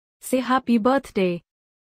say happy birthday.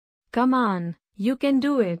 Come on, you can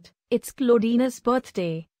do it. It's Claudine's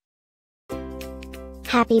birthday.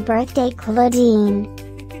 Happy birthday, Claudine.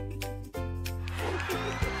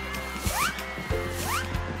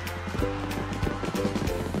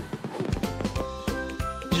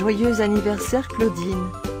 Joyeux anniversaire, Claudine.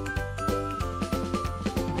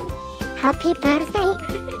 Happy birthday,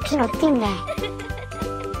 Claudine.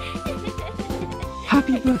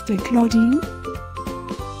 Happy birthday, Claudine.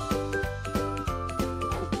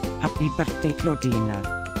 Happy birthday, Claudine.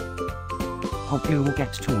 Hope you will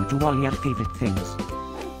get to do all your favorite things.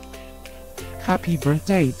 Happy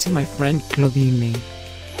birthday to my friend Claudine.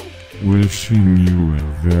 Wishing you a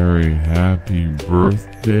very happy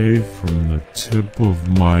birthday from the tip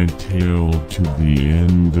of my tail to the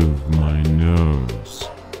end of my nose.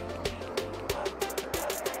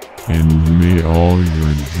 And may all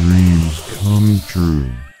your dreams come true.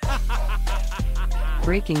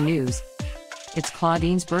 Breaking news. It's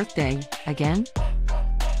Claudine's birthday, again?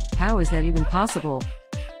 How is that even possible?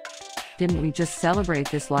 Didn't we just celebrate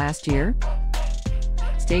this last year?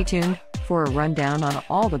 Stay tuned for a rundown on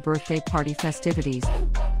all the birthday party festivities.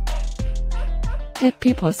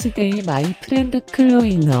 Happy birthday, my friend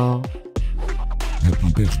Claudine.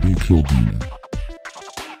 Happy birthday, Claudine.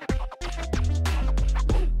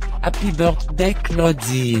 Happy birthday,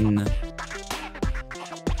 Claudine.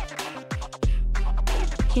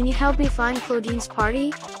 Can you help me find Claudine's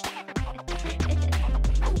party?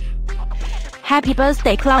 Happy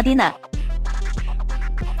birthday, Claudine.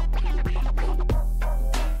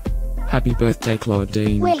 Happy birthday,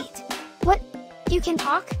 Claudine. Wait, what? You can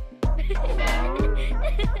talk?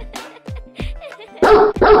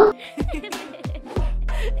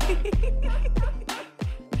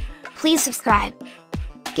 Please subscribe,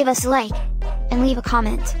 give us a like, and leave a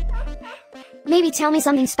comment. Maybe tell me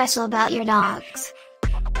something special about your dogs.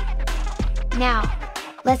 Now,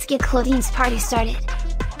 let's get Claudine's party started.